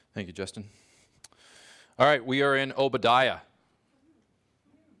Thank you, Justin. All right, we are in Obadiah.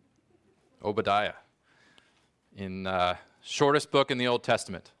 Obadiah. In shortest book in the Old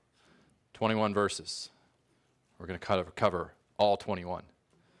Testament, 21 verses. We're going to cover all 21.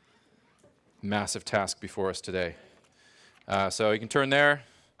 Massive task before us today. So you can turn there.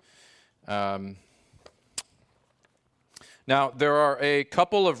 Now, there are a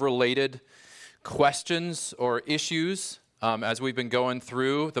couple of related questions or issues as we've been going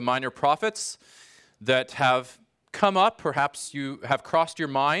through the minor prophets that have come up, perhaps you have crossed your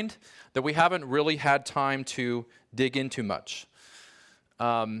mind, that we haven't really had time to dig into much.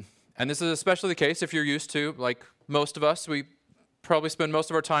 And this is especially the case if you're used to, like most of us, we probably spend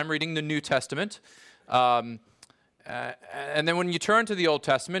most of our time reading the New Testament. And then when you turn to the Old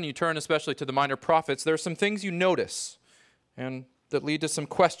Testament, you turn especially to the minor prophets, there are some things you notice and that lead to some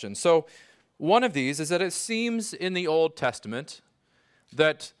questions. So one of these is that it seems in the Old Testament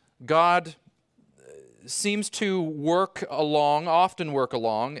that God seems to often work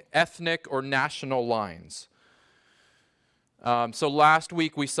along ethnic or national lines. So last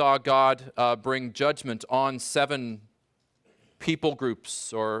week we saw God bring judgment on 7 people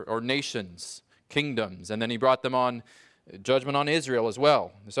groups or nations, kingdoms, and then he brought them on judgment on Israel as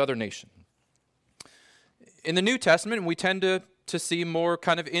well, this other nation. In the New Testament, we tend to see more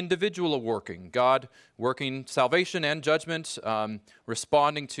kind of individual working, God working salvation and judgment,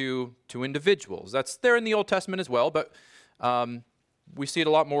 responding to individuals. That's there in the Old Testament as well, but we see it a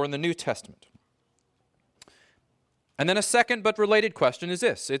lot more in the New Testament. And then a second but related question is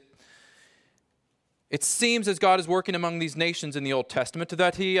this. It seems as God is working among these nations in the Old Testament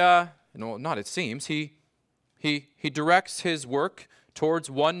that he directs his work towards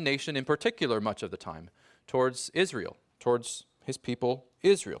one nation in particular much of the time, towards Israel, towards his people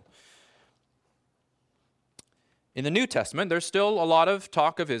Israel. In the New Testament, there's still a lot of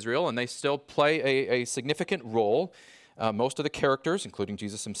talk of Israel, and they still play a significant role. Most of the characters, including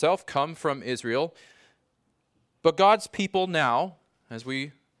Jesus himself, come from Israel. But God's people now, as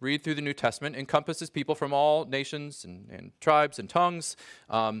we read through the New Testament, encompasses people from all nations and tribes and tongues,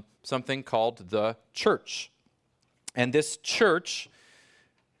 something called the church. And this church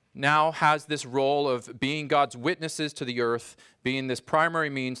now has this role of being God's witnesses to the earth, being this primary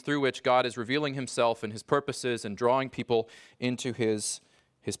means through which God is revealing himself and his purposes and drawing people into his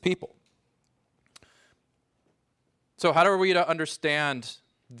people. So how are we to understand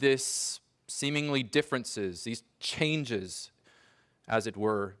this seemingly differences, these changes, as it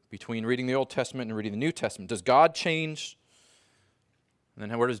were, between reading the Old Testament and reading the New Testament? Does God change? And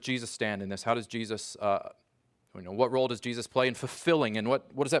then where does Jesus stand in this? How does Jesus what role does Jesus play in fulfilling, and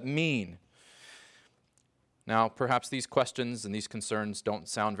what does that mean? Now, perhaps these questions and these concerns don't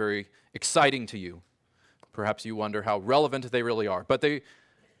sound very exciting to you. Perhaps you wonder how relevant they really are, but they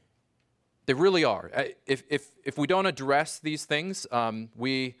really are. If we don't address these things,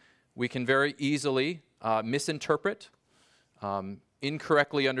 we can very easily misinterpret,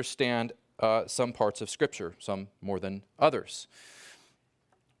 incorrectly understand some parts of Scripture, some more than others.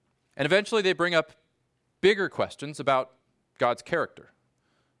 And eventually they bring up bigger questions about God's character,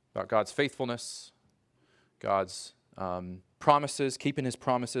 about God's faithfulness, God's promises, keeping his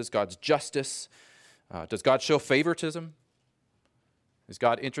promises, God's justice. Does God show favoritism? Is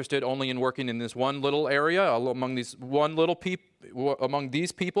God interested only in working in this one little area among these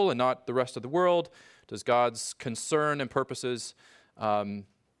people and not the rest of the world? Does God's concern and purposes not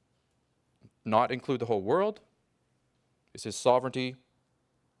include the whole world? Is his sovereignty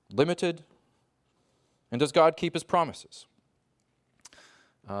limited? And does God keep his promises?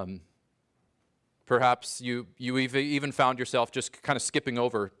 Perhaps you even found yourself just kind of skipping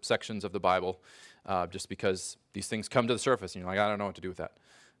over sections of the Bible just because these things come to the surface, and you're like, I don't know what to do with that.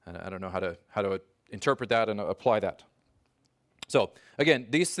 And I don't know how to interpret that and apply that. So again,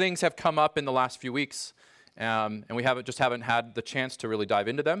 these things have come up in the last few weeks, and we haven't had the chance to really dive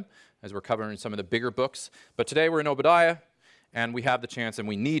into them as we're covering some of the bigger books. But today we're in Obadiah, and we have the chance, and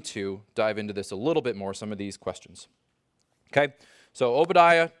we need to dive into this a little bit more, some of these questions. Okay, so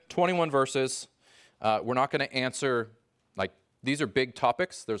Obadiah, 21 verses. We're not going to answer, these are big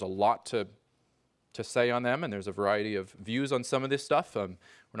topics. There's a lot to say on them, and there's a variety of views on some of this stuff. We're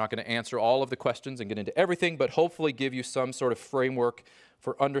not going to answer all of the questions and get into everything, but hopefully give you some sort of framework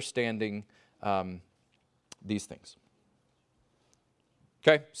for understanding these things.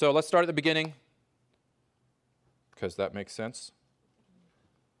 Okay, so let's start at the beginning, because that makes sense.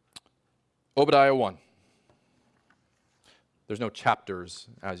 Obadiah 1. There's no chapters,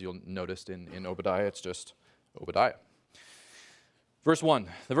 as you'll notice in Obadiah. It's just Obadiah. Verse 1.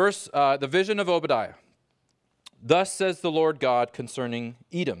 The vision of Obadiah. Thus says the Lord God concerning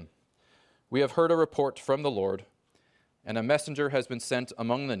Edom, we have heard a report from the Lord, and a messenger has been sent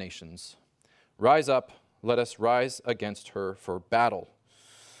among the nations. Rise up, let us rise against her for battle.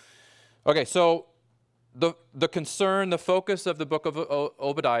 Okay, so the concern, the focus of the book of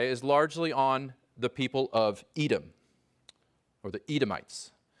Obadiah is largely on the people of Edom, or the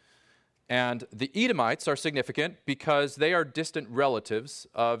Edomites. And the Edomites are significant because they are distant relatives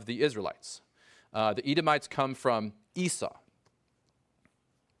of the Israelites. The Edomites come from Esau.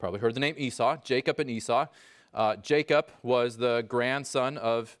 Probably heard the name Esau, Jacob and Esau. Jacob was the grandson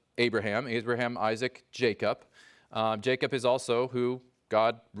of Abraham, Isaac, Jacob. Jacob is also who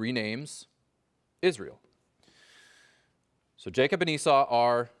God renames Israel. So Jacob and Esau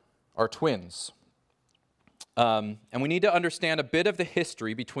are twins. And we need to understand a bit of the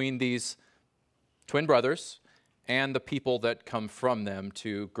history between these twin brothers and the people that come from them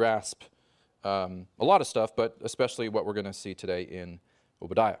to grasp a lot of stuff, but especially what we're going to see today in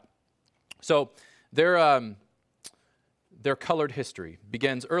Obadiah. So their colored history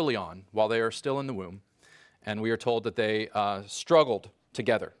begins early on while they are still in the womb, and we are told that they struggled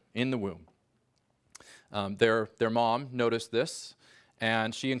together in the womb. Their mom noticed this,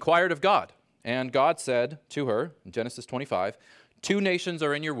 and she inquired of God. And God said to her, in Genesis 25, 2 nations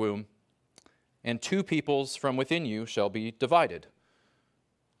are in your womb, and 2 peoples from within you shall be divided.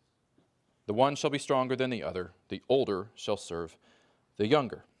 The one shall be stronger than the other. The older shall serve the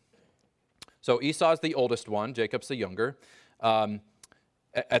younger. So Esau's the oldest one. Jacob's the younger.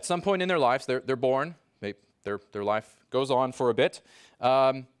 At some point in their lives, they're born. Their life goes on for a bit.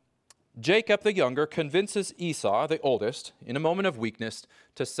 Jacob the younger convinces Esau, the oldest, in a moment of weakness,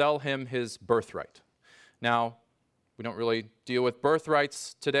 to sell him his birthright. Now, we don't really deal with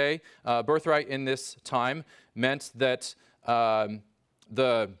birthrights today. Birthright in this time meant that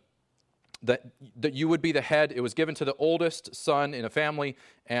that you would be the head. It was given to the oldest son in a family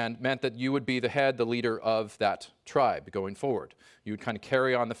and meant that you would be the head, the leader of that tribe going forward. You would kind of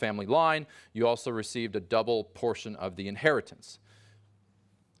carry on the family line. You also received a double portion of the inheritance.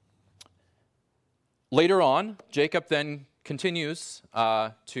 Later on, Jacob then continues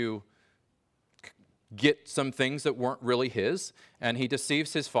to get some things that weren't really his, and he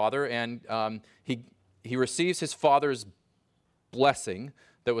deceives his father, and he receives his father's blessing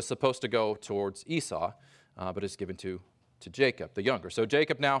that was supposed to go towards Esau, but is given to Jacob, the younger. So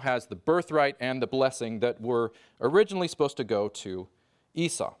Jacob now has the birthright and the blessing that were originally supposed to go to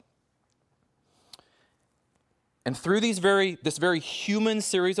Esau. And through this very human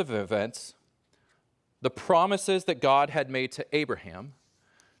series of events, the promises that God had made to Abraham,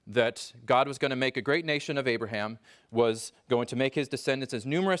 that God was going to make a great nation of Abraham, was going to make his descendants as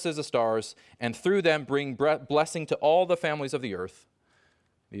numerous as the stars, and through them bring blessing to all the families of the earth.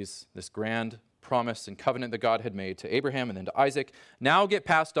 This grand promise and covenant that God had made to Abraham and then to Isaac now get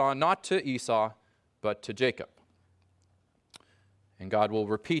passed on not to Esau, but to Jacob. And God will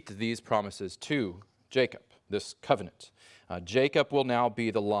repeat these promises to Jacob, this covenant. Jacob will now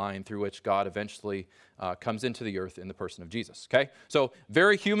be the line through which God eventually comes into the earth in the person of Jesus. Okay? So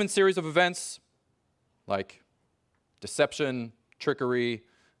very human series of events like deception, trickery,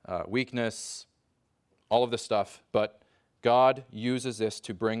 weakness, all of this stuff, but God uses this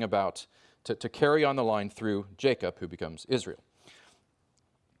to bring about, to carry on the line through Jacob, who becomes Israel.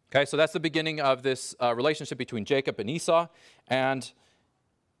 Okay, so that's the beginning of this relationship between Jacob and Esau. And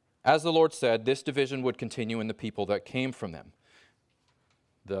as the Lord said, this division would continue in the people that came from them,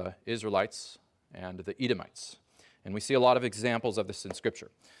 the Israelites and the Edomites. And we see a lot of examples of this in Scripture.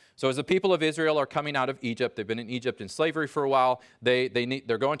 So as the people of Israel are coming out of Egypt, they've been in Egypt in slavery for a while, they're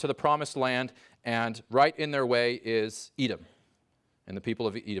going to the promised land, and right in their way is Edom and the people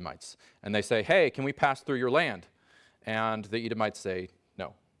of the Edomites. And they say, hey, can we pass through your land? And the Edomites say,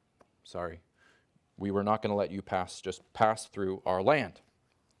 no, sorry, we were not going to let you just pass through our land.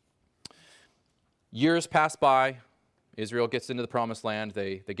 Years pass by, Israel gets into the promised land,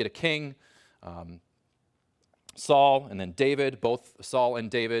 they get a king, Saul and then David. Both Saul and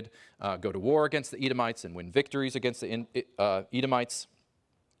David go to war against the Edomites and win victories against the Edomites.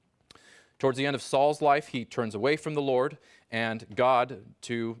 Towards the end of Saul's life, he turns away from the Lord, and God,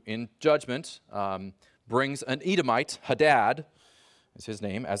 in judgment, brings an Edomite, Hadad is his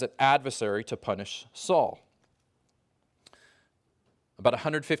name, as an adversary to punish Saul. About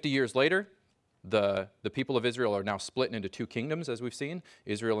 150 years later, the people of Israel are now split into 2 kingdoms, as we've seen,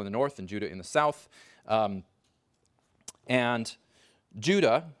 Israel in the north and Judah in the south. And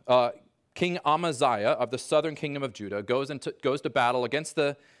Judah, King Amaziah of the southern kingdom of Judah, goes to battle against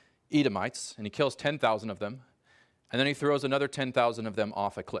the Edomites, and he kills 10,000 of them, and then he throws another 10,000 of them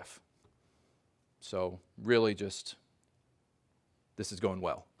off a cliff. So really just, this is going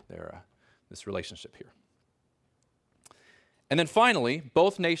well, this relationship here. And then finally,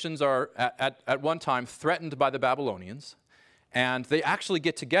 both nations are at one time threatened by the Babylonians, and they actually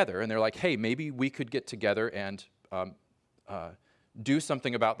get together, and they're like, hey, maybe we could get together and do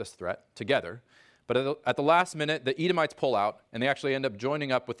something about this threat together. But at the last minute, the Edomites pull out, and they actually end up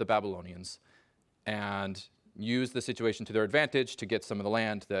joining up with the Babylonians and use the situation to their advantage to get some of the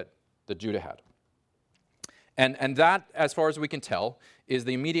land that Judah had. And that, as far as we can tell, is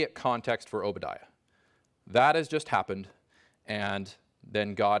the immediate context for Obadiah. That has just happened, and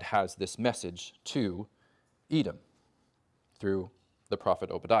then God has this message to Edom through the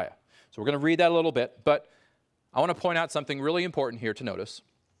prophet Obadiah. So we're going to read that a little bit, but I want to point out something really important here to notice.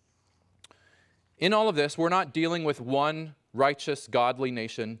 In all of this, we're not dealing with one righteous, godly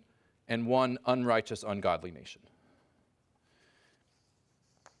nation and one unrighteous, ungodly nation.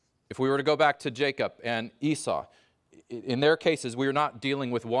 If we were to go back to Jacob and Esau, in their cases, we are not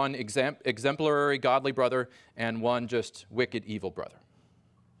dealing with one exemplary, godly brother and one just wicked, evil brother.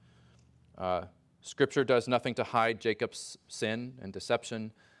 Scripture does nothing to hide Jacob's sin and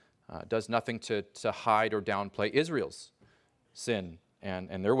deception, does nothing to hide or downplay Israel's sin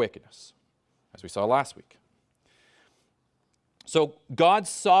and their wickedness, as we saw last week. So God's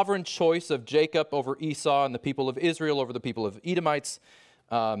sovereign choice of Jacob over Esau and the people of Israel over the people of Edomites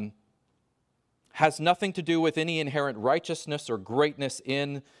has nothing to do with any inherent righteousness or greatness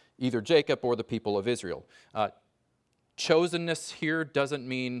in either Jacob or the people of Israel. Chosenness here doesn't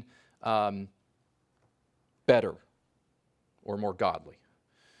mean better or more godly.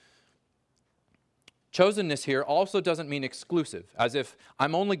 Chosenness here also doesn't mean exclusive, as if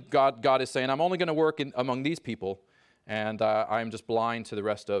God is saying, I'm only going to work among these people, and I'm just blind to the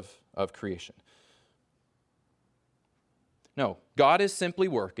rest of creation. No, God is simply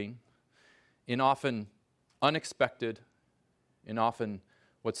working in often unexpected, in often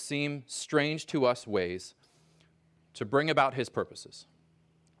what seem strange to us ways, to bring about his purposes,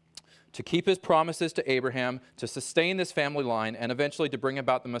 to keep his promises to Abraham, to sustain this family line, and eventually to bring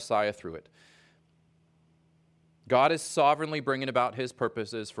about the Messiah through it. God is sovereignly bringing about his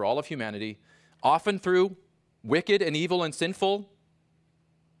purposes for all of humanity, often through wicked and evil and sinful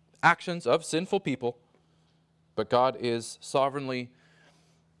actions of sinful people, but God is sovereignly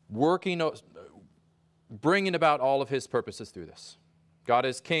working, bringing about all of his purposes through this. God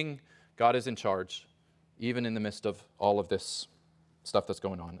is king, God is in charge, even in the midst of all of this stuff that's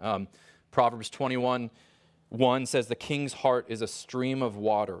going on. Proverbs 21:1 says, the king's heart is a stream of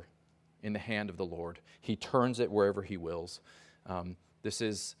water in the hand of the Lord. He turns it wherever he wills. This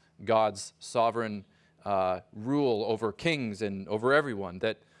is God's sovereign rule over kings and over everyone,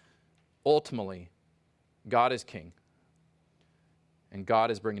 that ultimately God is king and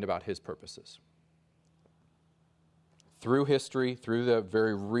God is bringing about his purposes. Through history, through the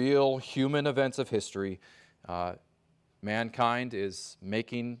very real human events of history, mankind is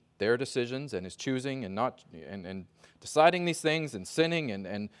making their decisions and is choosing and deciding these things and sinning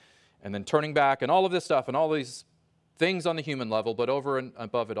and then turning back and all of this stuff and all these things on the human level, but over and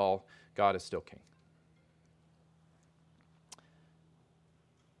above it all, God is still king.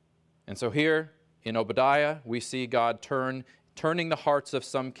 And so here in Obadiah, we see God turning the hearts of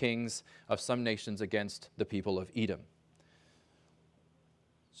some kings of some nations against the people of Edom.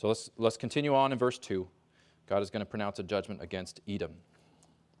 So let's continue on in verse 2. God is going to pronounce a judgment against Edom.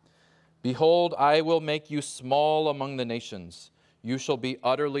 Behold, I will make you small among the nations. You shall be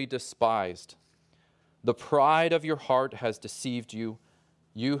utterly despised. The pride of your heart has deceived you,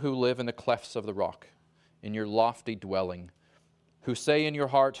 you who live in the clefts of the rock, in your lofty dwelling, who say in your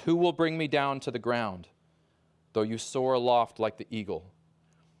heart, who will bring me down to the ground? Though you soar aloft like the eagle,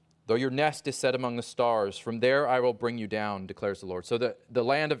 though your nest is set among the stars, from there I will bring you down, declares the Lord. So the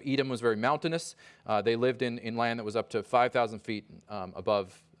land of Edom was very mountainous. They lived in land that was up to 5,000 feet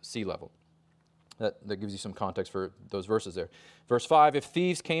above sea level. That gives you some context for those verses there. Verse 5, if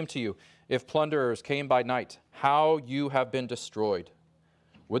thieves came to you, if plunderers came by night, how you have been destroyed.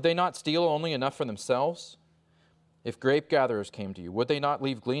 Would they not steal only enough for themselves? If grape gatherers came to you, would they not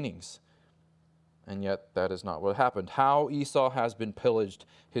leave gleanings? And yet that is not what happened. How Esau has been pillaged,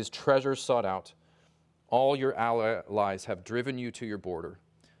 his treasures sought out. All your allies have driven you to your border.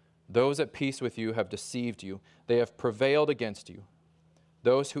 Those at peace with you have deceived you. They have prevailed against you.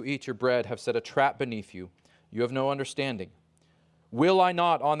 Those who eat your bread have set a trap beneath you. You have no understanding. Will I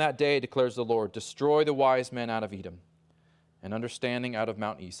not on that day, declares the Lord, destroy the wise men out of Edom, and understanding out of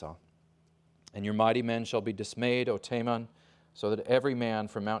Mount Esau? And your mighty men shall be dismayed, O Teman, so that every man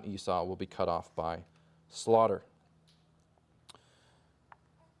from Mount Esau will be cut off by slaughter.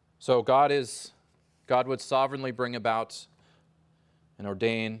 So God is God would sovereignly bring about and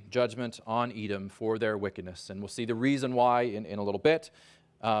ordain judgment on Edom for their wickedness. And we'll see the reason why in a little bit.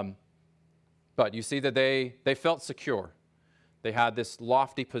 But you see that they felt secure. They had this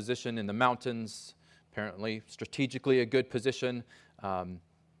lofty position in the mountains, apparently strategically a good position,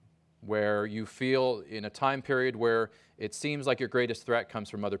 where you feel in a time period where it seems like your greatest threat comes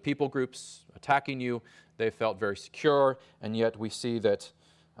from other people groups attacking you. They felt very secure, and yet we see that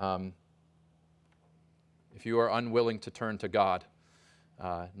if you are unwilling to turn to God,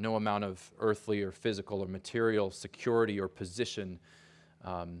 no amount of earthly or physical or material security or position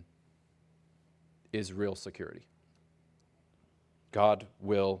is real security. God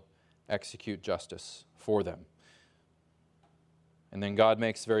will execute justice for them. And then God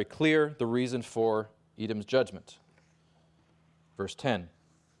makes very clear the reason for Edom's judgment. Verse 10.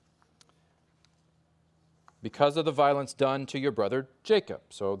 Because of the violence done to your brother Jacob,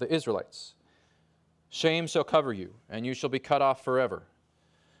 so the Israelites, shame shall cover you, and you shall be cut off forever.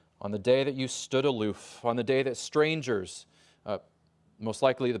 On the day that you stood aloof, on the day that strangers, most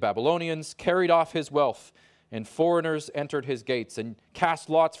likely the Babylonians, carried off his wealth, and foreigners entered his gates and cast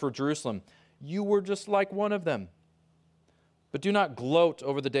lots for Jerusalem, you were just like one of them. But do not gloat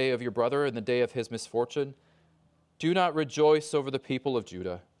over the day of your brother and the day of his misfortune. Do not rejoice over the people of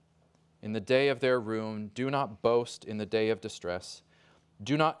Judah. In the day of their ruin, do not boast in the day of distress.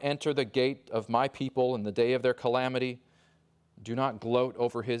 Do not enter the gate of my people in the day of their calamity. Do not gloat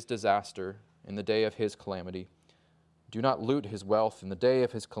over his disaster in the day of his calamity. Do not loot his wealth in the day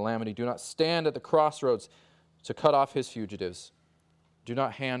of his calamity. Do not stand at the crossroads to cut off his fugitives. Do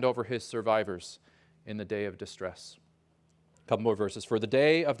not hand over his survivors in the day of distress. A couple more verses. For the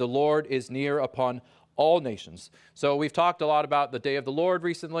day of the Lord is near upon all nations. So we've talked a lot about the day of the Lord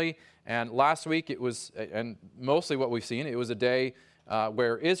recently, and last week it was, and mostly what we've seen, it was a day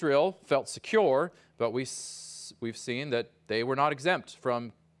where Israel felt secure, but we've seen that they were not exempt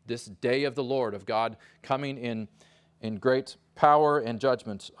from this day of the Lord, of God coming in great power and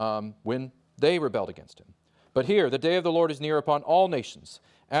judgment when they rebelled against him. But here, the day of the Lord is near upon all nations.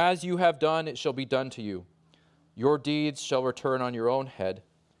 As you have done, it shall be done to you. Your deeds shall return on your own head.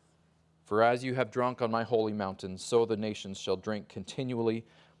 For as you have drunk on my holy mountain, so the nations shall drink continually.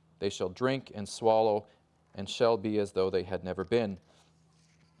 They shall drink and swallow, and shall be as though they had never been.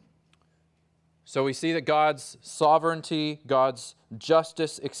 So we see that God's sovereignty, God's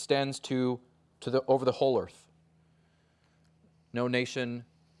justice extends over the whole earth. No nation,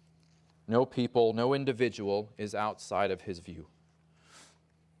 no people, no individual is outside of his view.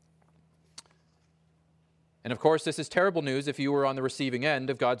 And of course, this is terrible news if you were on the receiving end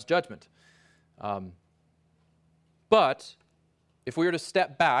of God's judgment. But if we were to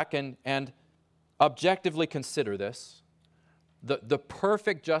step back and objectively consider this, the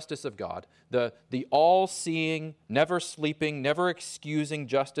perfect justice of God, the all-seeing, never sleeping, never excusing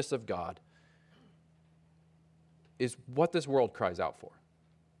justice of God is what this world cries out for,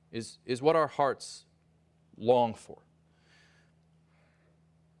 is what our hearts long for.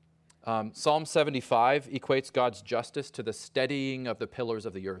 Psalm 75 equates God's justice to the steadying of the pillars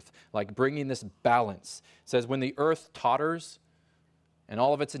of the earth, like bringing this balance. It says, when the earth totters and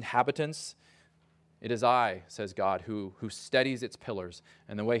all of its inhabitants, it is I, says God, who steadies its pillars.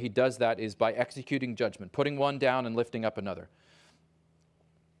 And the way he does that is by executing judgment, putting one down and lifting up another.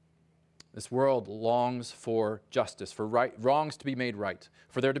 This world longs for justice, for wrongs to be made right,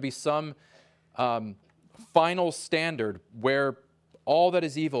 for there to be some final standard where all that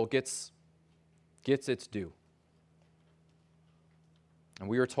is evil gets its due. And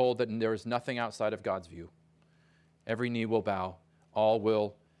we are told that there is nothing outside of God's view. Every knee will bow,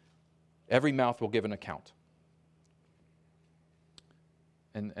 every mouth will give an account.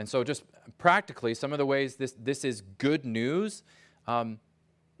 And so just practically, some of the ways this is good news,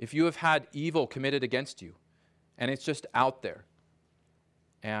 if you have had evil committed against you, and it's just out there,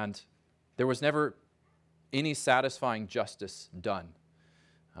 and there was never any satisfying justice done,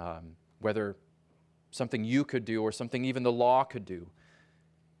 whether something you could do or something even the law could do,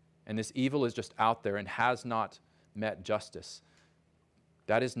 and this evil is just out there and has not met justice,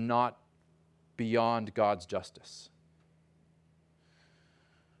 that is not beyond God's justice.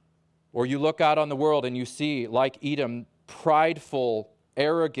 Or you look out on the world and you see, like Edom, prideful,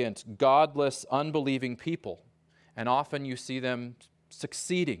 arrogant, godless, unbelieving people, and often you see them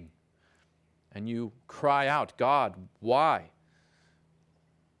succeeding. And you cry out, God, why?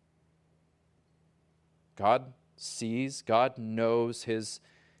 God sees, God knows his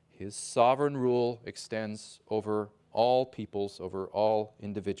sovereign rule extends over all peoples, over all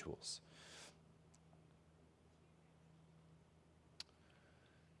individuals.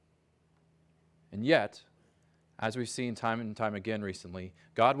 And yet, as we've seen time and time again recently,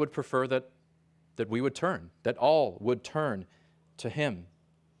 God would prefer that we would turn, that all would turn to him.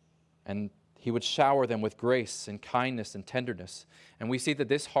 And he would shower them with grace and kindness and tenderness. And we see that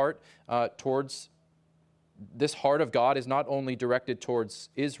this heart of God is not only directed towards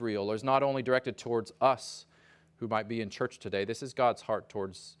Israel, or is not only directed towards us who might be in church today. This is God's heart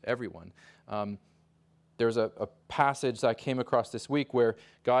towards everyone. There's a passage that I came across this week where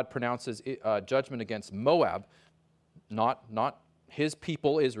God pronounces judgment against Moab, not his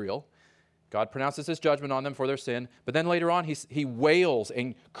people Israel. God pronounces his judgment on them for their sin, but then later on he wails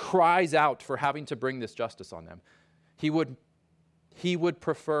and cries out for having to bring this justice on them. He would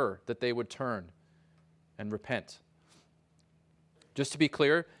prefer that they would turn and repent. Just to be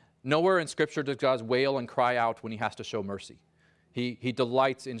clear, nowhere in Scripture does God wail and cry out when he has to show mercy. He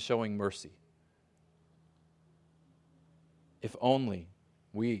delights in showing mercy. If only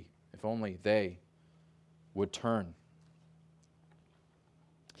they would turn.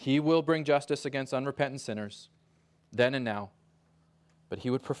 He will bring justice against unrepentant sinners, then and now, but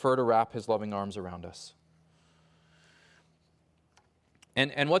he would prefer to wrap his loving arms around us.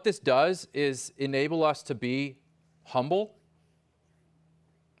 And what this does is enable us to be humble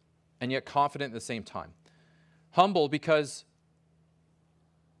and yet confident at the same time. Humble because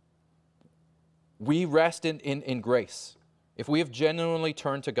we rest in grace. If we have genuinely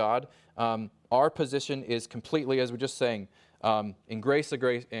turned to God, our position is completely, as we're just saying, in grace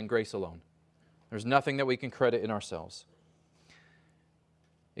and grace alone. There's nothing that we can credit in ourselves.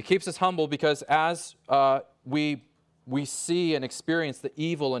 It keeps us humble because as we see and experience the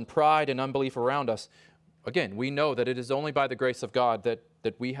evil and pride and unbelief around us, again, we know that it is only by the grace of God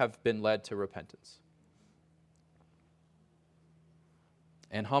that we have been led to repentance.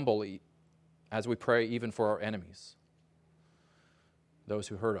 And humble as we pray even for our enemies, those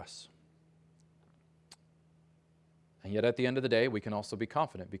who hurt us. And yet at the end of the day, we can also be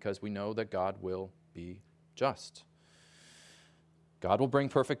confident because we know that God will be just. God will bring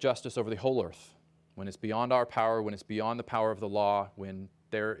perfect justice over the whole earth when it's beyond our power, when it's beyond the power of the law, when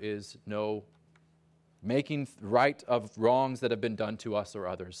there is no making right of wrongs that have been done to us or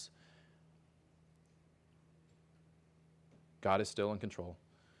others. God is still in control.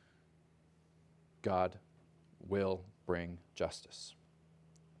 God will bring justice.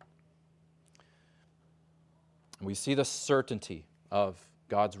 We see the certainty of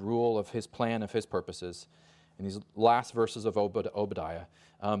God's rule, of his plan, of his purposes in these last verses of Obadiah.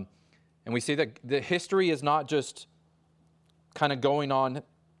 And we see that the history is not just kind of going on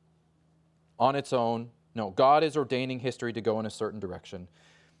its own. No, God is ordaining history to go in a certain direction.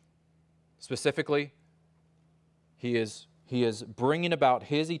 Specifically, he is bringing about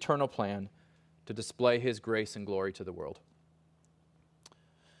his eternal plan to display his grace and glory to the world.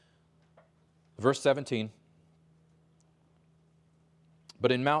 Verse 17.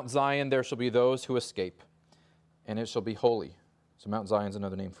 But in Mount Zion there shall be those who escape, and it shall be holy. So Mount Zion is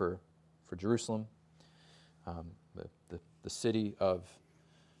another name for Jerusalem, the city of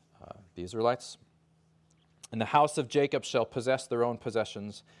the Israelites. And the house of Jacob shall possess their own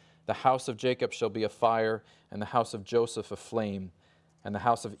possessions. The house of Jacob shall be a fire, and the house of Joseph a flame, and the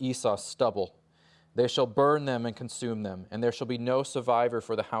house of Esau stubble. They shall burn them and consume them, and there shall be no survivor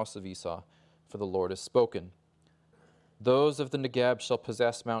for the house of Esau, for the Lord has spoken. Those of the Negeb shall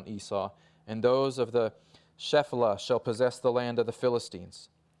possess Mount Esau, and those of the Shephelah shall possess the land of the Philistines.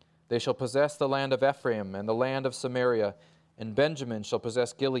 They shall possess the land of Ephraim and the land of Samaria, and Benjamin shall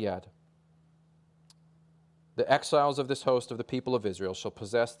possess Gilead. The exiles of this host of the people of Israel shall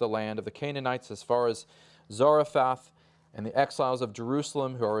possess the land of the Canaanites as far as Zarephath, and the exiles of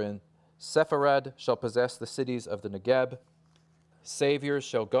Jerusalem who are in Sepharad shall possess the cities of the Negeb. Saviors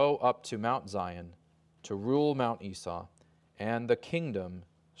shall go up to Mount Zion to rule Mount Esau, and the kingdom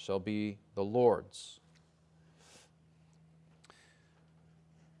shall be the Lord's.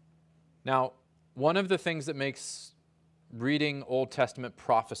 Now, one of the things that makes reading Old Testament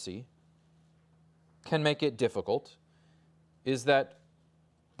prophecy can make it difficult is that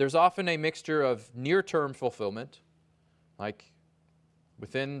there's often a mixture of near-term fulfillment, like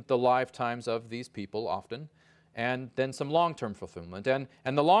within the lifetimes of these people often, and then some long-term fulfillment. And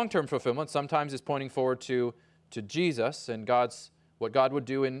the long-term fulfillment sometimes is pointing forward to Jesus and what God would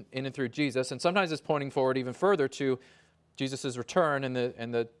do in and through Jesus, and sometimes it's pointing forward even further to Jesus' return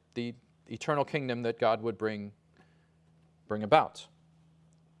and the eternal kingdom that God would bring about.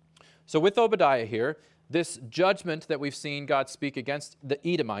 So with Obadiah here, this judgment that we've seen God speak against the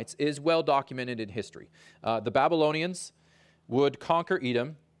Edomites is well documented in history. The Babylonians would conquer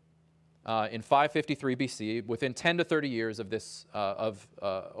Edom in 553 BC, within 10 to 30 years of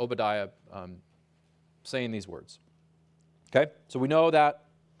Obadiah saying these words. Okay, so we know that,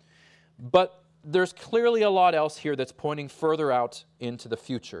 but there's clearly a lot else here that's pointing further out into the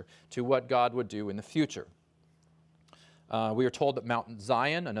future, to what God would do in the future. We are told that Mount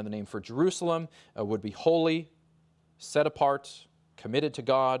Zion, another name for Jerusalem, would be holy, set apart, committed to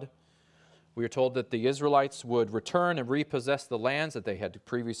God. We are told that the Israelites would return and repossess the lands that they had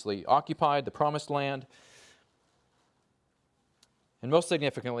previously occupied, the promised land. And most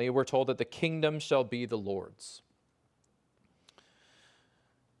significantly, we're told that the kingdom shall be the Lord's.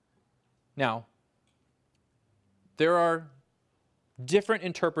 Now, there are different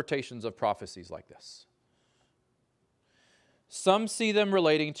interpretations of prophecies like this. Some see them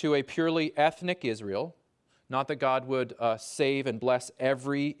relating to a purely ethnic Israel, not that God would save and bless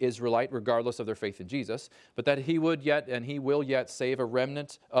every Israelite regardless of their faith in Jesus, but that he would yet and he will yet save a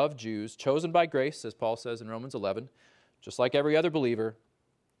remnant of Jews chosen by grace, as Paul says in Romans 11, just like every other believer,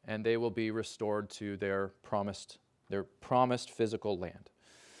 and they will be restored to their promised physical land.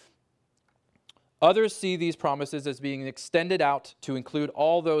 Others see these promises as being extended out to include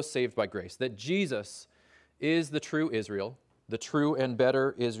all those saved by grace, that Jesus is the true Israel, the true and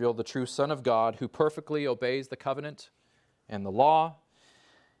better Israel, the true Son of God who perfectly obeys the covenant and the law,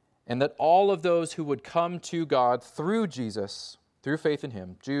 and that all of those who would come to God through Jesus, through faith in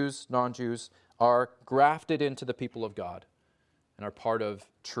him, Jews, non-Jews, are grafted into the people of God and are part of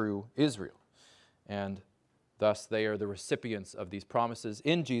true Israel. And thus they are the recipients of these promises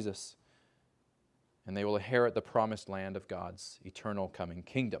in Jesus, and they will inherit the promised land of God's eternal coming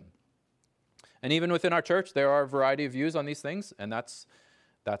kingdom. And even within our church, there are a variety of views on these things, and that's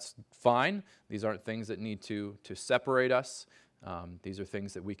fine. These aren't things that need to separate us. These are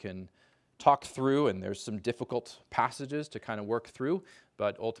things that we can talk through, and there's some difficult passages to kind of work through,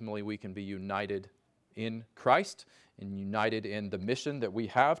 but ultimately we can be united in Christ and united in the mission that we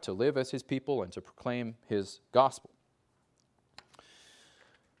have to live as his people and to proclaim his gospel.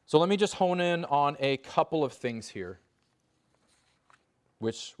 So let me just hone in on a couple of things here,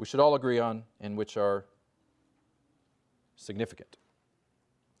 which we should all agree on and which are significant.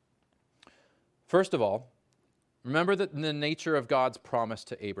 First of all, remember that the nature of God's promise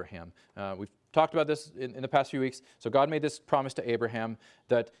to Abraham. We've talked about this in the past few weeks. So God made this promise to Abraham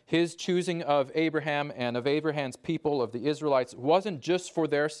that his choosing of Abraham and of Abraham's people, of the Israelites, wasn't just for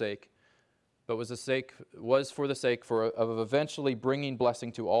their sake, but was for the sake of eventually bringing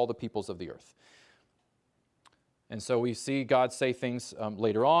blessing to all the peoples of the earth. And so we see God say things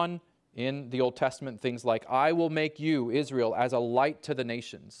later on in the Old Testament, things like, I will make you, Israel, as a light to the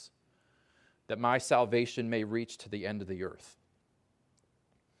nations, that my salvation may reach to the end of the earth.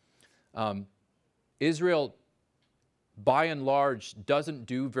 Israel, by and large, doesn't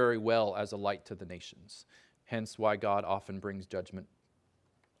do very well as a light to the nations, hence why God often brings judgment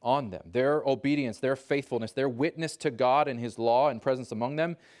on them. Their obedience, their faithfulness, their witness to God and his law and presence among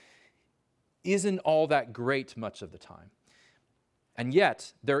them isn't all that great much of the time. And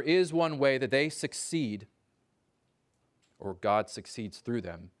yet, there is one way that they succeed, or God succeeds through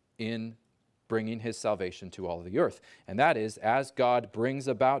them, in bringing his salvation to all of the earth. And that is, as God brings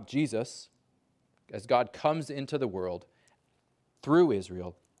about Jesus, as God comes into the world through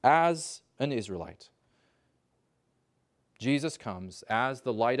Israel as an Israelite, Jesus comes as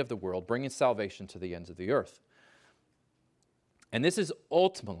the light of the world, bringing salvation to the ends of the earth. And this is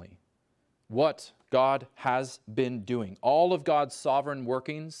ultimately what God has been doing. All of God's sovereign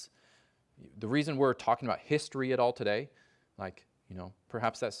workings, the reason we're talking about history at all today,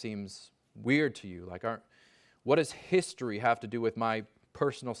 perhaps that seems weird to you. What does history have to do with my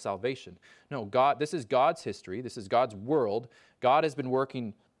personal salvation? No, this is God's history. This is God's world. God has been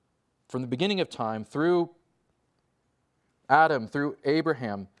working from the beginning of time through Adam, through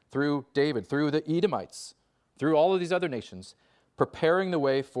Abraham, through David, through the Edomites, through all of these other nations, preparing the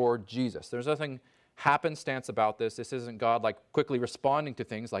way for Jesus. There's nothing happenstance about this. This isn't God quickly responding to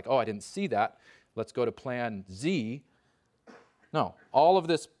things like, oh, I didn't see that. Let's go to plan Z. No, all of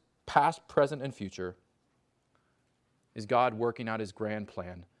this past, present, and future is God working out his grand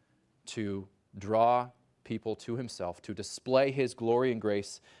plan to draw people to himself, to display his glory and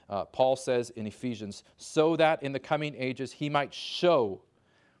grace. Paul says in Ephesians, so that in the coming ages he might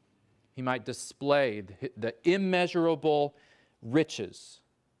display the immeasurable riches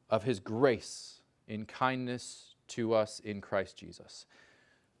of his grace in kindness to us in Christ Jesus.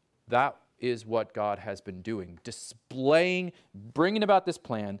 That is what God has been doing, bringing about this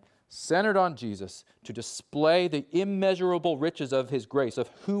plan centered on Jesus to display the immeasurable riches of his grace, of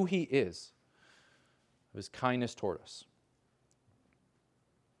who he is, of his kindness toward us.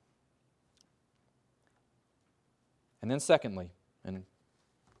 And then secondly, and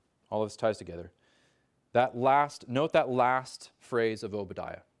all of this ties together, Note that last phrase of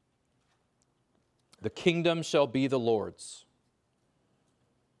Obadiah. The kingdom shall be the Lord's.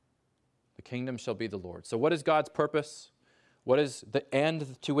 The kingdom shall be the Lord's. So what is God's purpose? What is the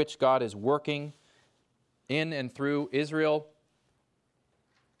end to which God is working in and through Israel,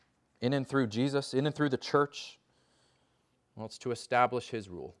 in and through Jesus, in and through the church? Well, it's to establish His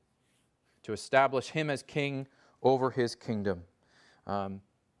rule, to establish Him as king over His kingdom.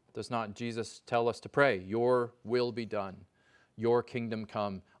 Does not Jesus tell us to pray, your will be done, your kingdom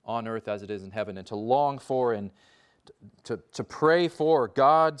come on earth as it is in heaven, and to long for and to pray for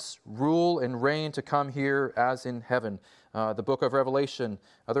God's rule and reign to come here as in heaven. The book of Revelation,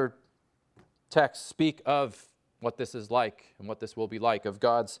 other texts speak of what this is like and what this will be like, of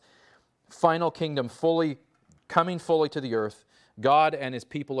God's final kingdom coming fully to the earth. God and His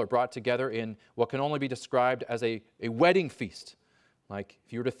people are brought together in what can only be described as a wedding feast. Like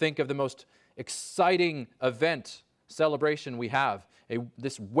if you were to think of the most exciting event, celebration we have,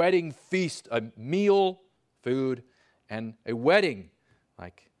 this wedding feast, a meal, food, and a wedding.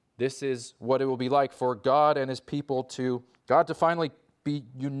 Like this is what it will be like for God and His people God to finally be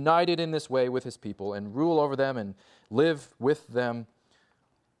united in this way with His people and rule over them and live with them.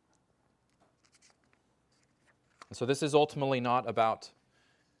 And so this is ultimately not about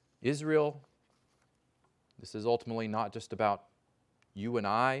Israel. This is ultimately not just about you and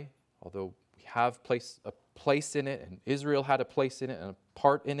I, although we have a place in it, and Israel had a place in it and a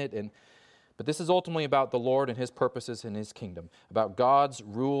part in it, but this is ultimately about the Lord and His purposes in His kingdom, about God's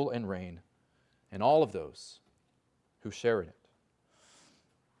rule and reign, and all of those who share in it.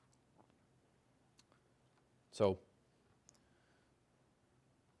 So,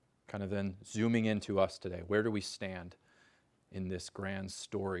 kind of then zooming into us today, where do we stand in this grand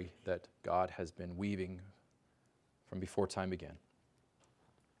story that God has been weaving from before time began?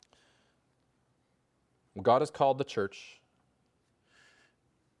 Well, God has called the church,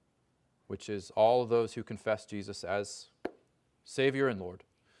 which is all of those who confess Jesus as Savior and Lord.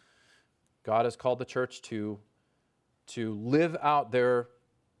 God has called the church to live out their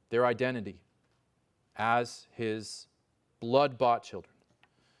identity as His blood-bought children,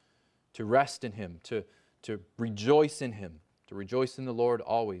 to rest in Him, to rejoice in Him, to rejoice in the Lord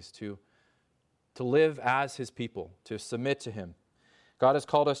always, to live as His people, to submit to Him. God has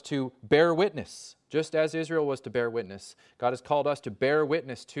called us to bear witness, just as Israel was to bear witness. God has called us to bear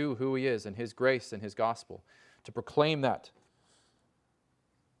witness to who He is and His grace and His gospel, to proclaim that,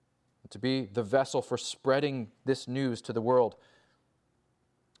 to be the vessel for spreading this news to the world.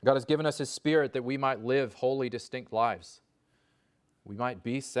 God has given us His Spirit that we might live holy, distinct lives. We might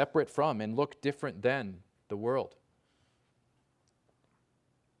be separate from and look different than the world.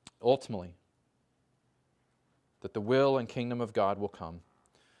 Ultimately, that the will and kingdom of God will come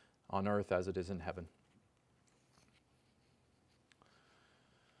on earth as it is in heaven.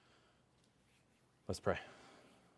 Let's pray.